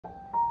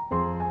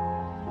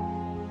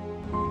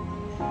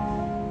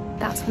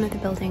That's one of the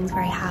buildings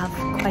where I have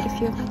quite a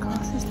few of my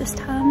classes this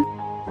term.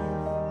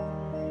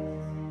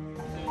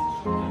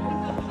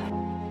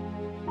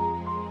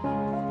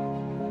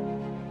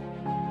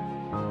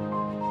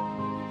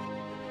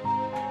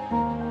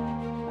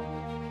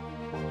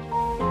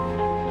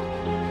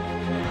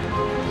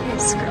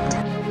 Here's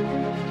Scripton.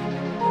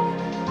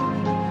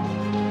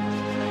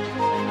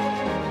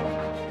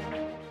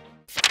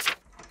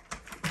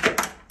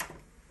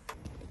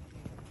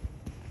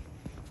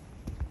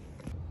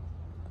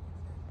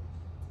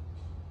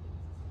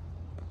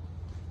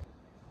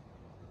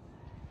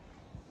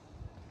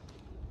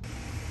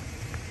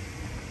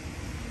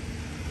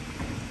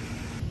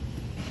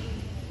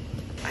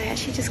 I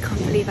actually just can't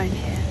believe I'm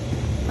here.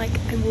 Like,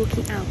 I'm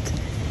walking out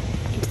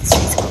into the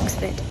streets of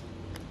Oxford.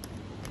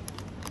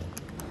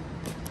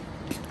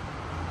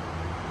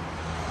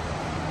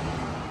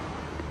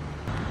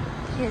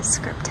 Here's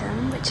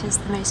Scripton, which is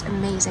the most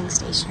amazing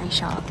stationery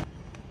shop.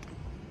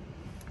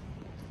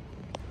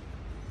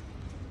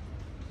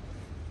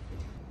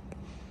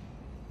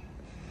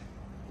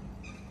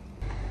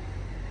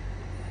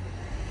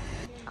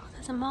 Oh,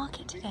 there's a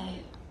market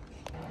today.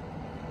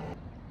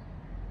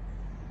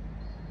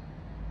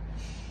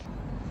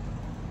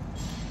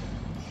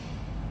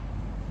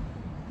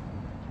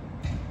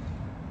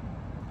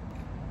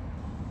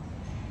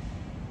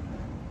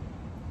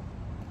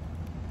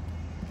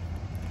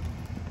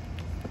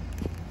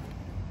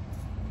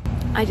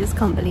 I just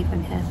can't believe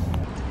I'm here.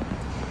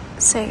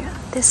 So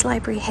this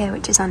library here,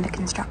 which is under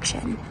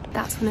construction,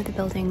 that's one of the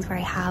buildings where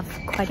I have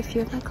quite a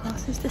few of my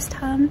classes this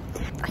term.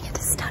 I get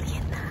to study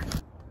in there.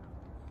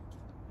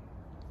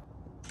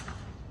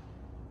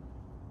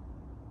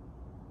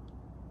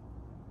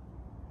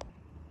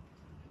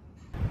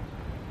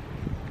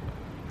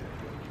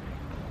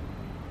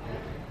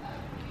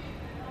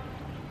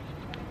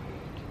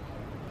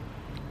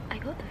 I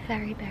got the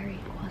Very Berry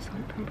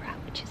croissant from Pret,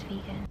 which is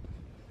vegan.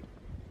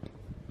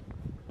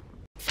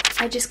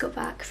 I just got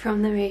back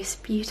from the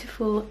most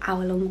beautiful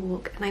hour-long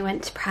walk and I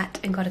went to Pret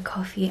and got a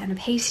coffee and a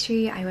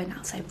pastry. I went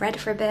outside, read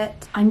for a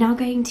bit. I'm now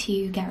going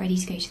to get ready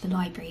to go to the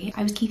library.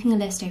 I was keeping a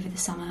list over the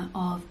summer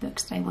of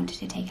books that I wanted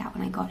to take out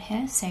when I got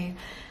here, so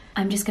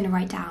I'm just going to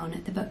write down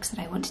the books that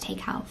I want to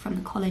take out from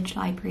the college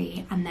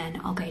library and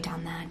then I'll go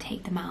down there,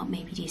 take them out,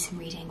 maybe do some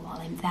reading while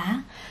I'm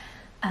there.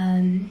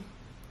 And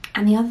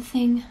the other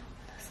thing,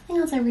 something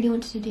else I really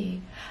wanted to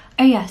do.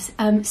 Oh yes,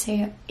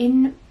 so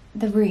in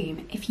the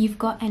room, if you've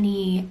got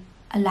any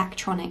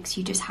electronics,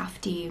 you just have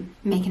to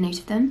make a note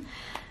of them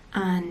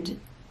and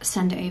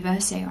send it over.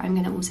 So I'm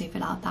going to also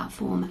fill out that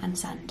form and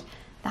send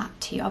that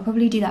too. I'll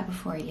probably do that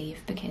before I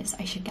leave because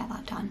I should get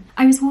that done.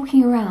 I was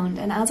walking around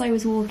and as I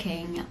was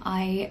walking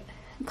I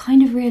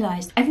kind of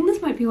realised I think this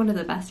might be one of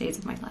the best days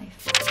of my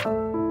life.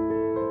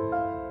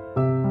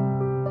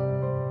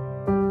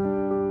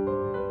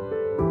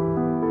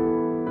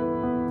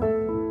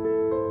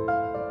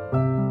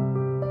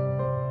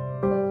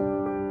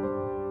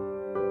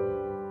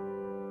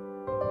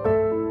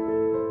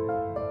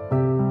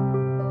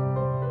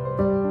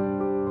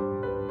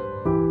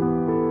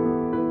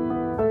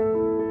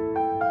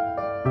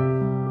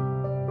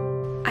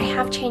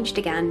 I've changed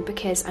again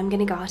because I'm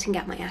gonna go out and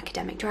get my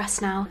academic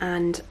dress now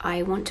and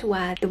I want to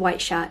wear the white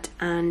shirt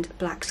and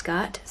black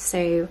skirt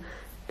so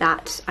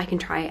that I can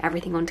try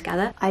everything on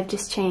together. I've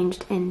just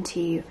changed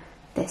into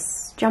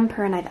this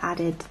jumper and I've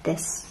added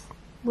this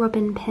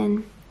robin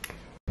pin.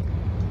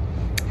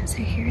 So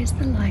here is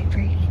the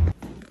library.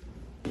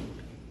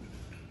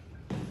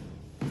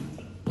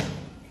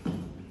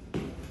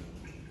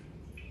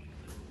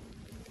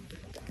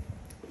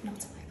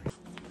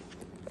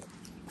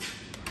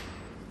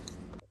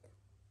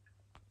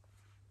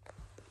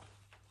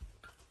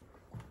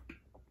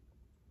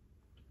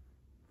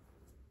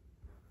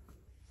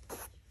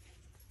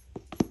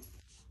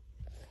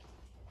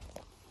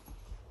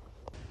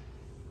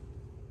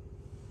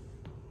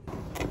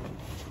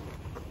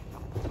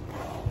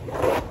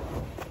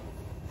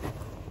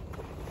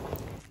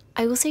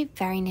 I also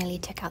very nearly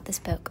took out this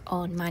book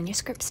on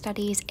manuscript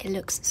studies. It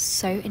looks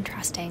so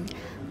interesting.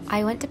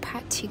 I went to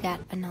Pret to get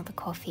another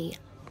coffee.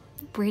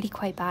 Really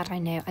quite bad, I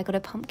know. I got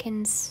a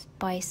pumpkin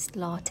spice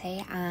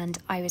latte and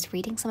I was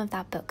reading some of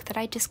that book that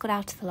I just got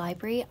out of the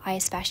library. I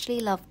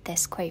especially loved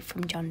this quote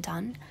from John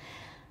Donne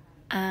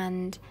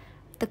and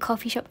the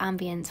coffee shop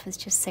ambience was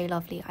just so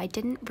lovely. I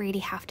didn't really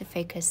have to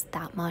focus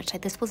that much.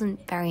 Like, this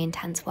wasn't very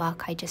intense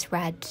work. I just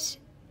read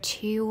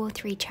 2 or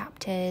 3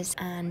 chapters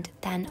and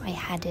then I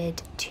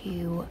headed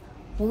to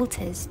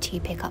Walters to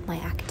pick up my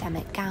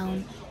academic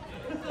gown.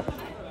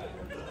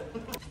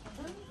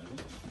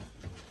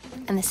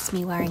 And this is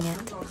me wearing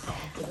it.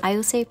 I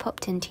also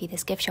popped into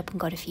this gift shop and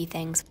got a few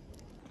things.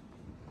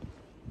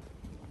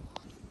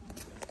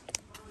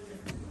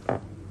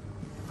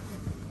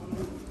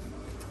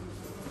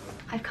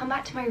 I've come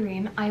back to my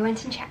room. I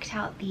went and checked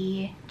out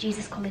the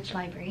Jesus College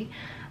Library,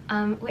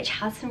 which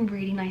has some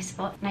really nice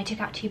spots. And I took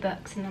out 2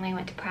 books and then I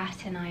went to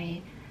Pret and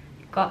I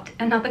got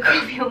another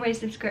copy on my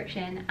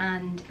subscription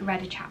and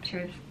read a chapter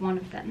of one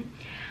of them.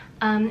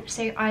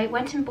 So I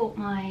went and bought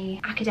my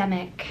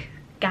academic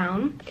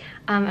gown,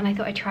 and I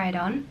thought I'd try it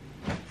on.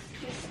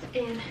 Just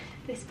in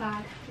this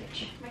bag,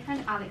 which my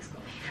friend Alex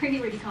got me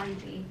really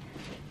kindly.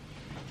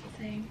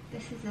 So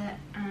this is it,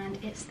 and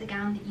it's the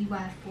gown that you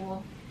wear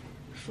for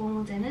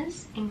formal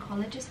dinners in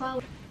college as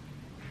well.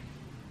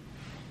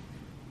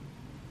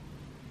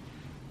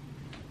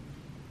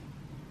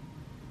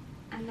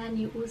 And then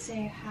you also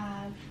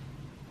have,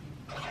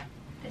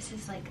 this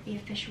is like the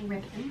official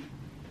ribbon.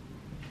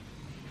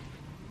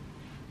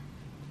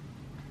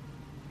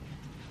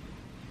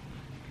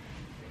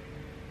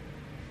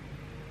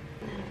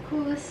 And then of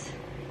course,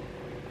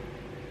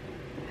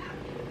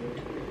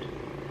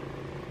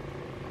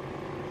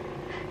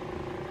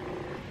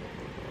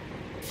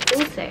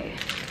 also,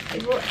 I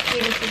bought a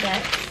few little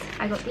bits.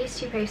 I got these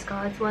 2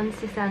 postcards, one's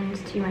to send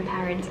to my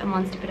parents and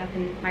one's to put up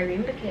in my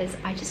room because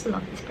I just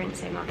love this print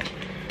so much.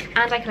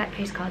 And I collect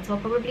postcards, so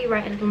I'll probably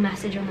write a little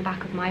message on the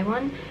back of my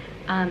one,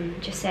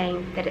 just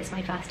saying that it's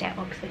my first day at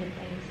Oxford and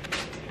things.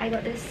 I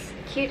got this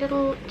cute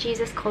little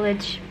Jesus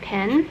College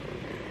pin.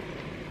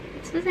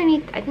 This was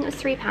only, I think it was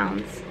 £3.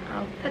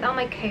 I'll put that on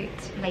my coat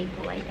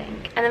label, I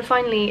think. And then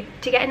finally,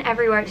 to get in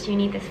everywhere else you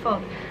need this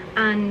fob,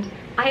 and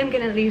I am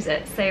gonna lose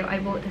it, so I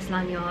bought this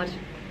lanyard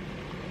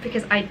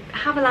because I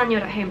have a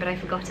lanyard at home but I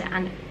forgot it,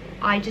 and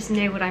I just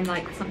know what I'm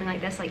like with something like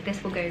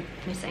this will go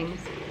missing.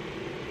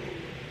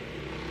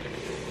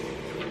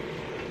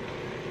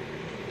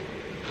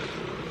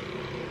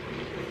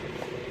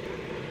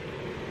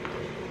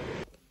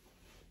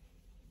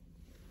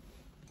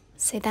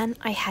 So then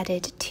I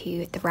headed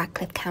to the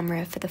Radcliffe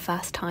camera for the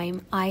first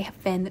time. I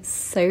have been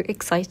so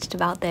excited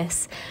about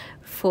this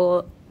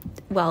for,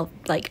 well,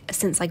 like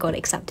since I got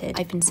accepted.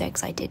 I've been so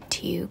excited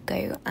to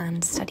go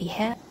and study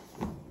here.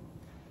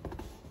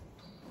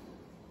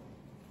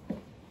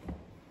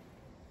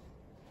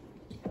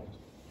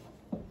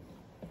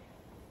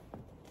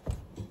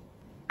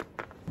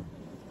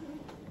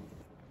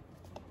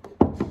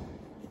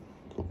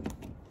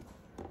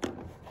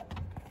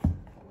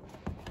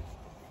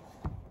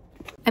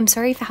 I'm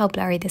sorry for how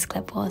blurry this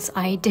clip was.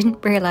 I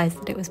didn't realise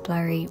that it was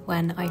blurry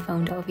when I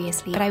filmed it,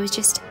 obviously, but I was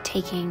just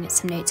taking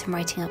some notes and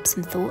writing up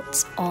some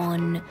thoughts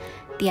on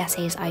the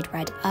essays I'd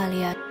read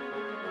earlier.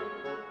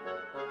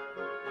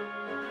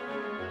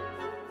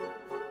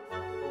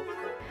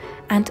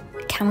 And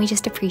can we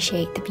just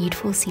appreciate the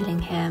beautiful ceiling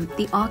here?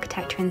 The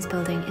architecture in this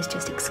building is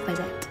just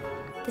exquisite.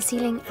 The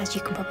ceiling, as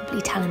you can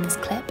probably tell in this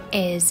clip,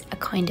 is a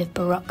kind of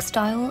Baroque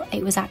style.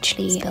 It was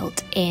actually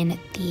built in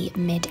the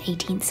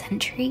mid-18th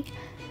century.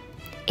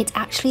 It's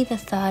actually the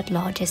 3rd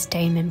largest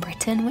dome in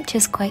Britain, which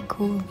is quite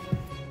cool.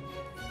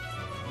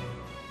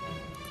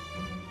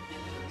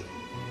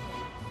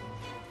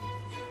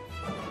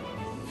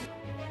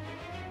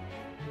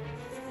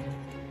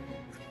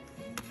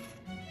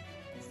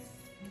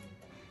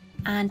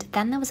 And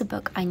then there was a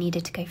book I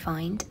needed to go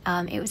find.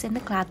 It was in the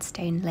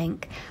Gladstone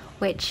link,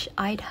 which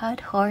I'd heard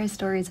horror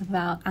stories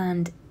about,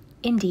 and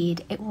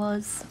indeed it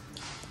was.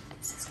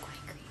 This is quite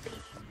creepy.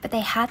 But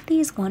they had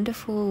these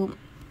wonderful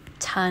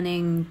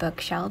turning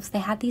bookshelves. They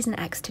had these in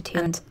Exeter too,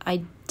 and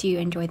I do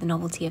enjoy the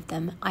novelty of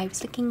them. I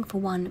was looking for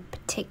one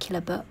particular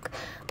book,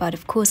 but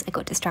of course I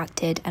got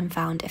distracted and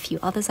found a few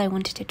others I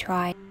wanted to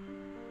try.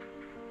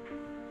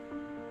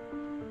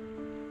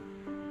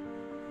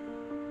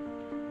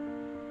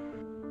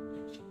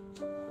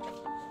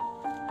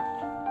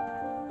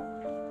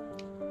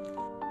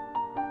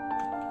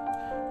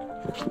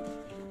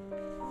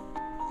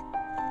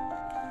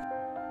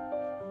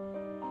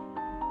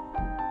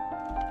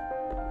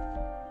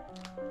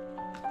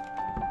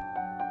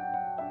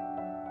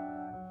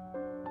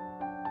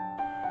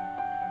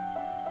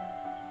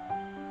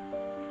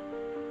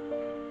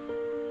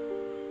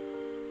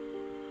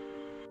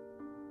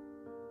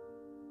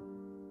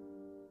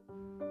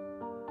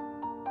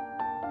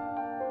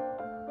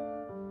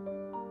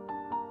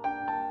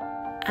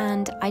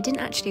 And I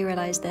didn't actually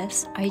realise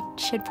this, I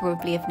should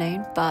probably have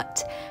known,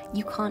 but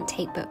you can't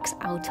take books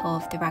out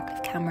of the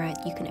Radcliffe camera,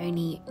 you can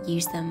only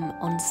use them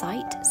on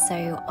site.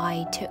 So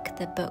I took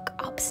the book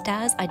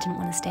upstairs, I didn't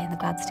want to stay in the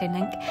Gladstone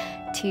link,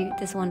 to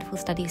this wonderful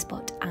study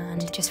spot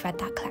and just read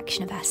that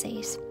collection of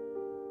essays.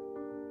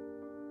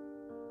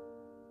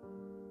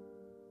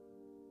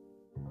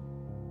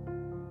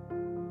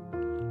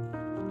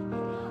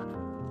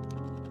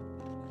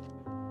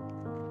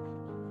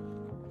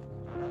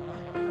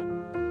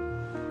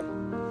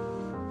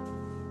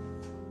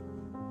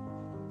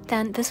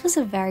 Then this was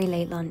a very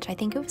late lunch. I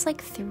think it was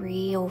like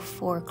 3 or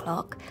 4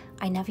 o'clock.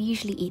 I never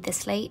usually eat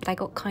this late. I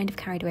got kind of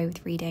carried away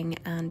with reading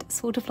and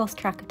sort of lost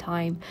track of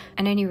time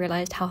and only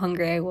realised how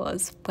hungry I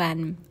was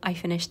when I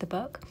finished the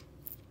book.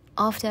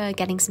 After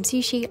getting some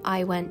sushi,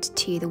 I went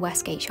to the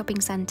Westgate shopping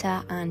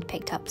centre and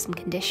picked up some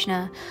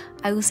conditioner.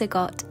 I also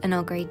got an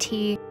Earl Grey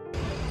tea.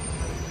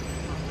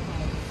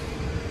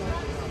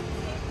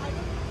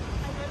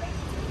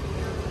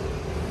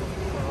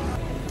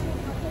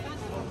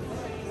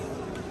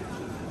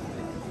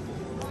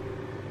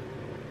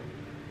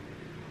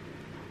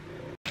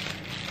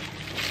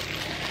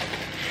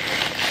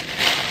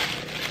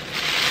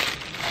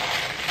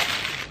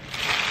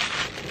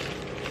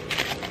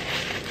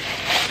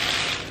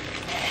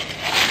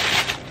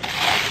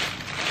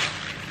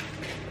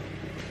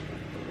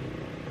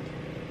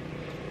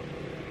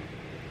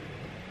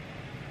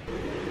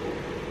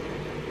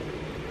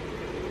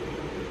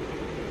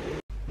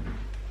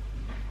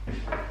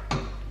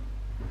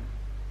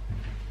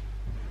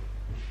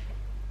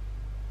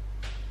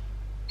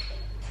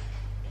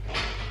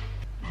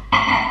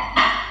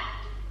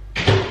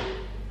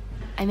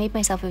 I made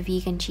myself a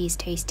vegan cheese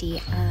toastie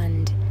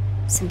and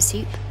some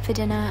soup for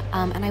dinner,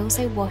 and I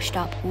also washed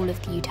up all of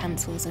the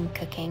utensils and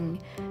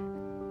cooking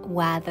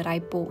ware that I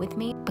brought with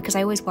me because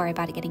I always worry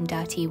about it getting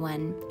dirty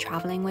when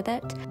traveling with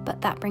it.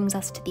 But that brings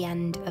us to the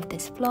end of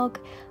this vlog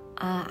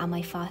and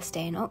my first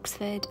day in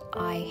Oxford.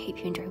 I hope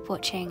you enjoyed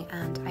watching,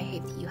 and I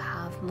hope that you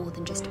have more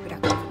than just a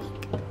productive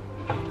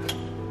week.